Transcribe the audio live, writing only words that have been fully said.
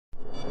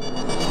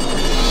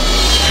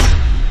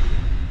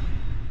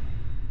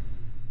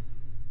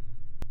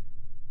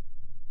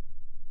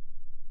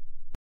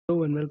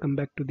welcome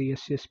back to the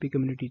SCSP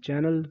community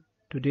channel.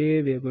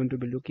 Today we are going to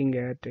be looking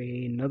at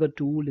another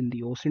tool in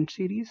the OSINT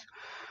series.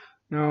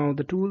 Now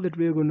the tool that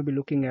we are going to be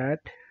looking at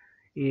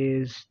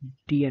is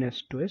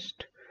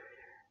Dnstwist.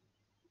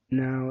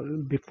 Now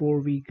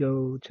before we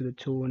go to the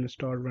tool and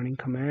start running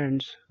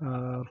commands,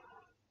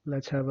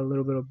 let's have a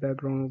little bit of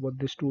background of what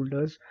this tool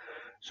does.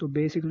 So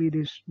basically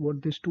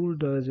what this tool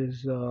does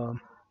is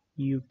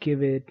you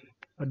give it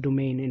a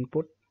domain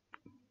input.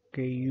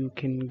 Okay, you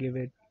can give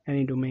it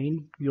any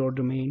domain, your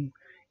domain,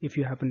 if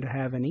you happen to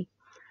have any,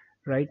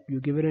 right? You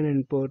give it an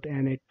input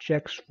and it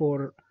checks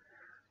for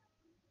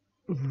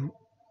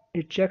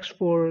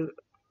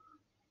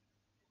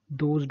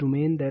those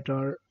domains that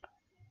are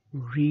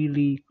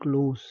really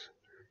closely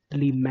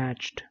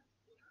matched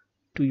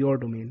to your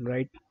domain,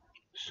 right?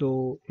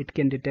 So it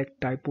can detect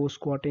typo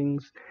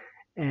squattings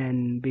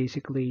and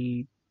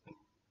basically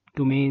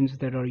domains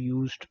that are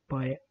used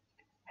by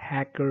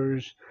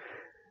hackers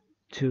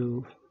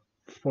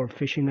for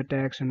phishing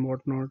attacks and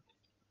whatnot,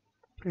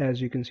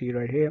 as you can see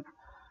right here,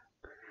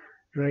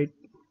 right?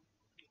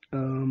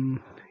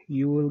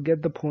 You will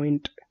get the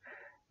point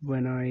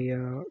when I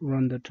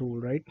run the tool,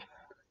 right?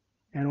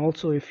 And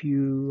also if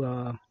you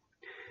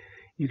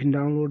can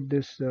download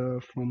this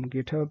from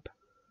GitHub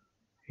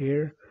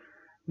here.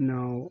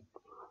 Now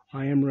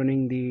I am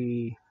running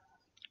the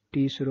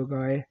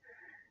Dnstwist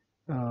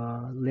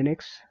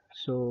Linux,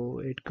 so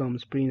it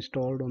comes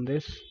pre-installed on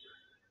this.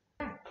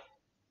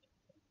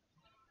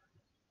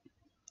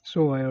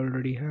 So I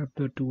already have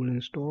the tool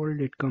installed.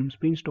 It comes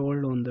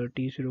pre-installed on the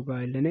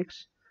Dnstwist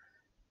Linux.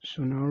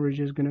 So now we're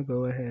just gonna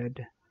go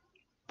ahead,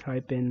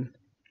 type in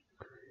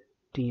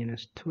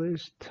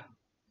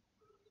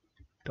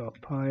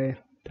dnstwist.py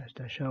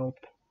 --help.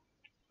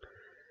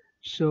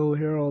 So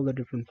here are all the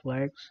different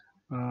flags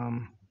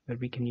that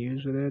we can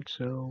use with it.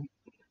 So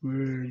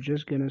we're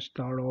just gonna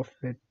start off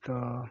with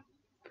a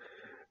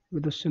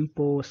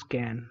simple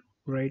scan,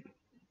 right?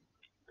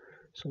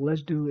 So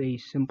let's do a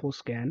simple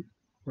scan,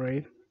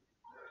 right?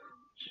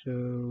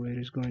 So it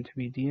is going to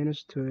be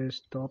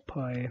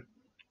dnstwist.py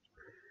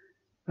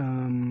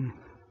 --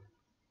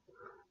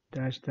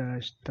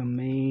 the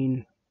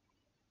main.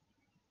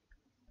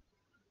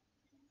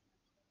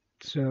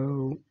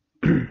 So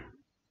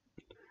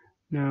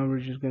now we're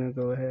just gonna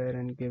go ahead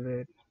and give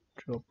it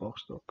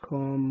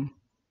dropbox.com.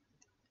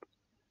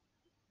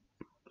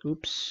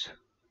 Oops.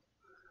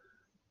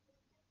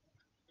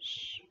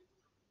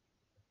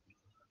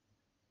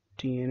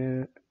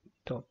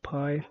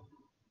 dn.py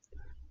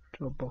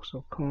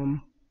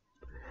dropbox.com,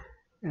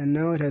 and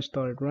now it has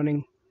started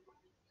running.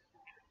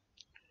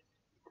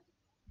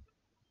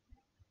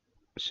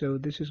 So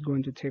this is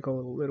going to take a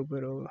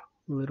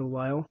little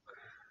while.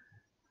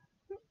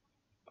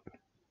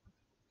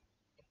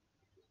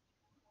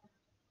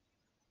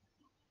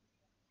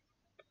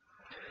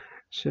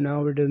 So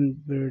now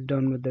we're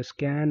done with the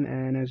scan,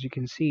 and as you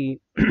can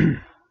see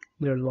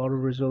there are a lot of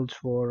results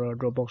for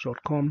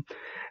dropbox.com.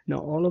 Now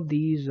all of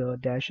these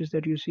dashes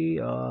that you see,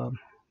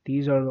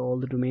 these are all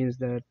the domains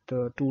that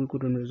the tool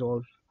couldn't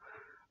resolve,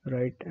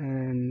 right?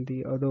 And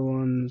the other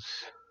ones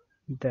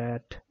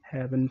that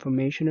have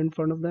information in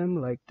front of them,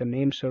 like the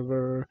name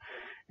server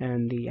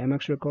and the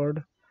MX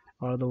record,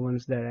 are the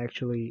ones that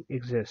actually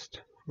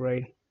exist,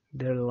 right?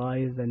 They're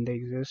live and they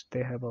exist.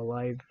 They have a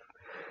live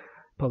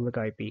public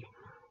IP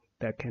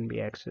that can be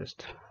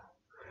accessed,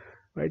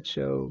 right?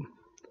 So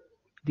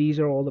these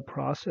are all the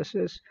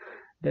processes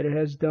that it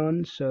has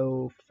done.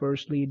 So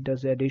firstly it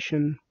does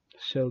addition.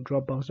 So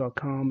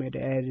dropbox.com, it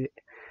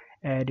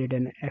added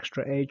an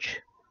extra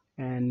edge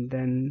and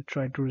then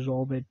tried to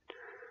resolve it.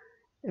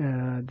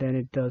 Then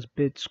it does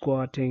bit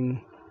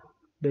squatting.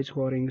 Bit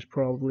squatting is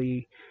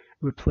probably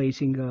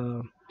replacing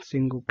a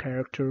single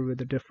character with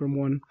a different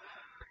one.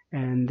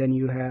 And then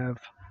you have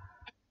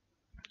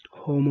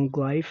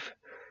homoglyph.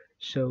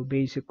 So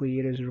basically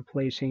it is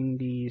replacing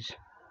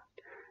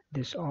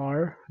this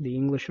R, the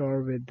English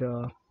R, with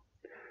the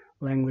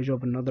language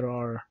of another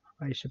R,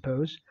 I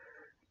suppose.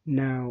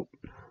 Now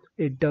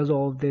it does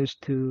all of this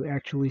to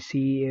actually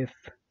see if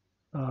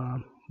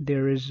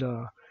there is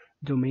a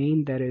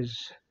domain that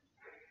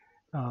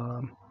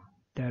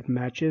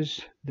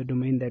matches the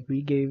domain that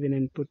we gave an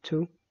input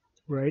to,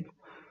 right?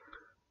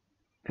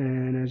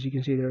 And as you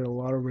can see, there are a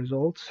lot of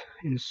results.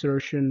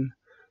 Insertion,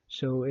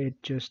 so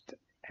it just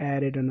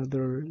added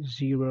another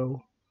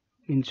 0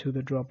 into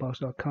the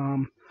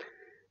dropbox.com.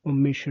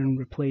 Omission,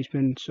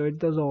 replacement, so it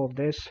does all of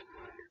this.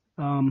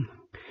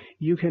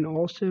 You can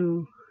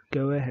also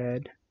go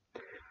ahead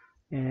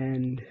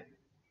and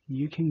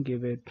you can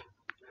give it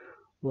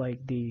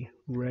like the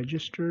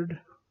registered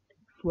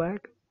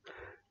flag.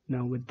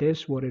 Now with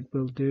this, what it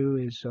will do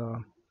is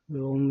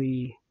will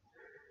only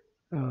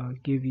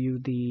give you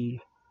the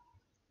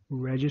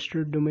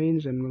registered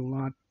domains and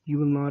you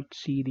will not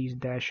see these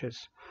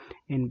dashes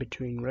in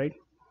between, right?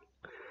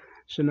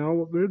 So now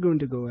what we're going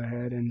to go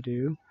ahead and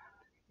do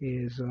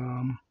is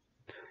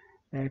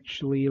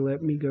actually,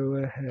 let me go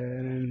ahead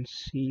and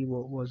see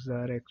what was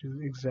that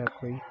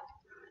exactly.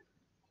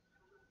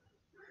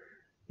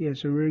 Yeah,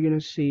 so we're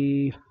gonna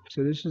see,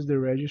 so this is the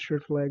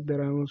registered flag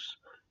that I was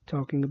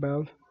talking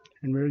about,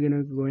 and we're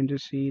going to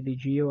see the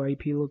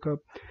GeoIP lookup.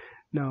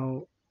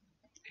 Now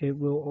it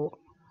will,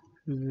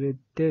 with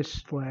this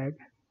flag,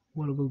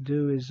 what it will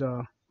do is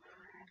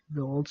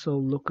we'll also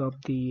look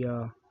up the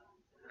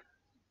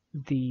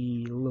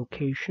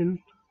location,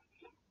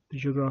 the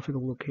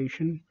geographical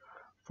location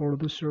for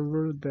the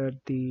server that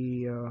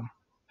the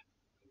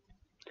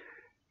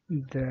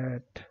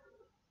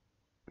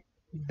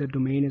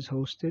domain is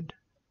hosted.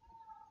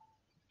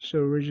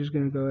 So we're just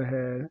going to go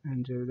ahead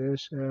and do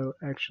this.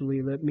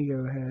 Actually, let me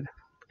go ahead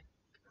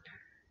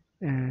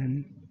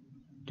and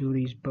do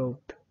these both.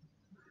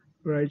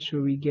 Right,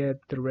 so we get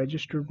the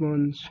registered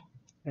ones,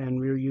 and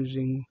we're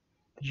using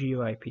the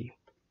GeoIP.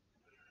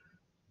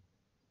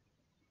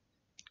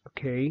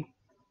 Okay.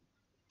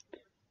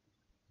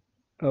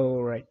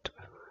 All right.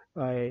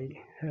 I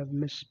have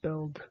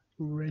misspelled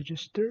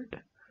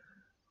registered,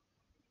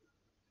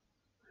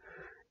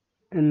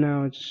 and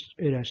now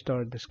it has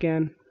started the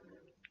scan.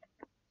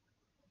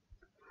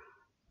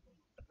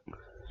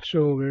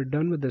 So we're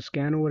done with the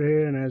scan over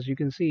here, and as you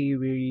can see,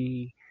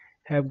 we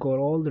have got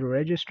all the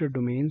registered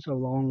domains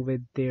along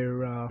with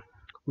their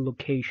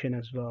location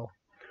as well,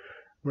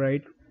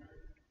 right?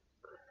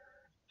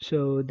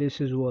 So this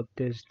is what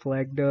this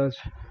flag does.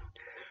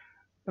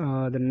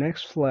 The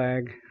next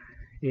flag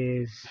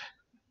is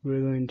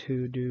we're going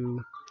to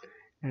do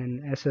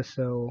an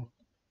SSL.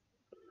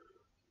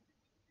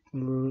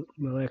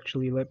 Well,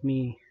 actually, let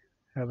me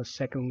have a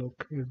second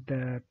look if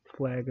that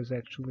flag is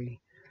actually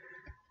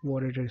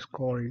what it is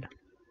called.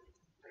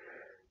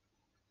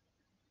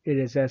 It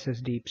is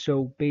SSDeep.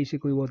 So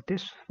basically what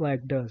this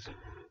flag does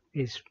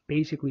is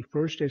basically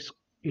first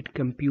it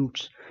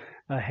computes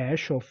a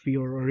hash of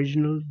your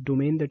original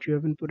domain that you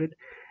have inputted,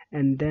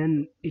 and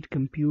then it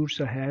computes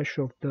a hash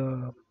of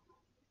the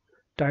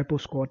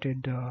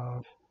typo-squatted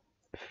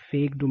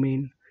fake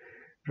domain,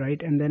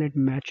 right? And then it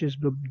matches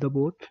the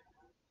both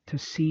to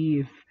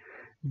see if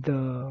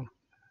the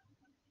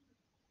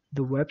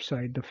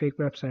website, the fake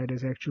website,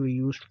 is actually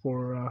used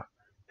for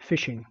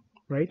phishing,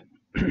 right?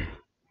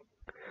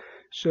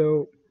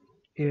 So,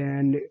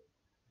 and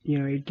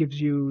it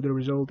gives you the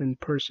result in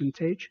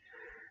percentage.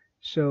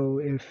 So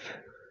if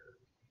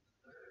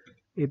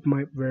it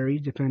might vary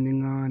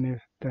depending on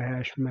if the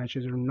hash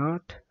matches or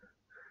not.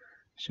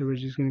 So we're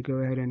just going to go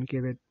ahead and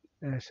give it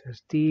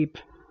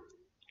ssdeep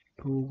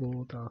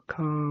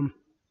google.com,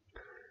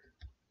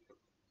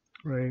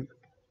 right?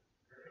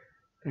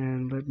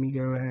 And let me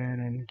go ahead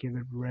and give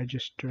it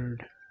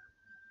registered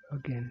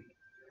again,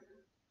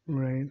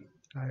 right?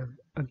 I've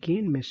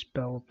again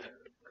misspelled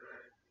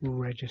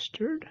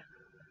registered.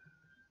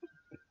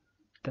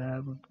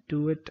 That will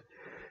do it.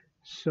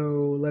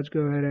 So let's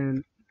go ahead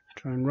and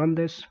try and run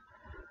this.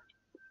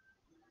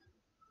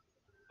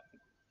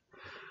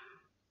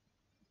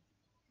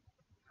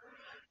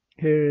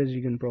 Here, as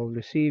you can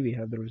probably see, we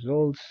have the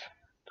results,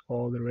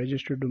 all the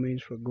registered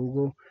domains for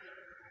Google.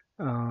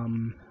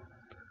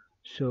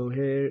 So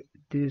here,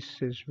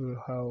 this is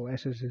how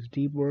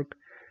SSSD work.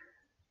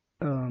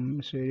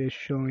 So it is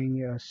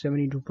showing a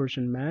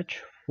 72%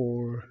 match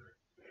for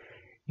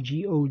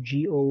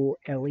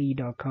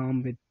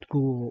gogole.com with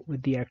Google,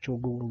 with the actual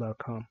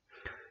google.com.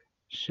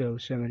 So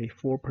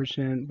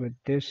 74% with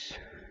this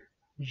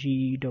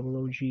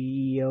googel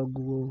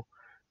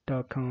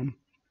google.com.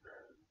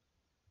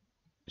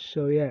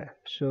 So yeah,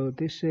 so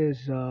this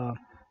is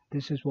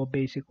what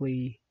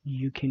basically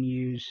you can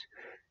use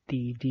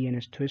the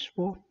Dnstwist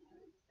for.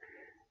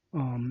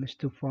 Is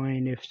to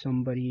find if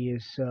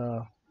somebody's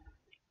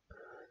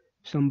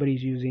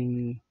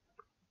using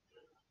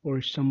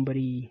or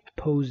somebody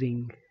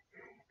posing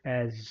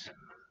as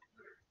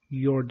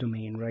your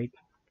domain, right?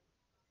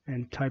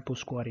 And typo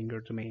squatting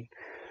your domain.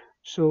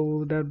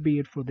 So that'd be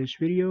it for this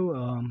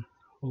video.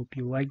 Hope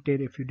you liked it.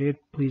 If you did,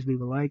 please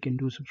leave a like and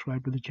do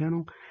subscribe to the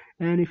channel.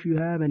 And if you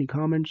have any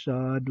comments,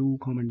 do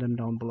comment them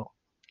down below.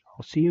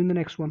 I'll see you in the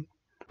next one.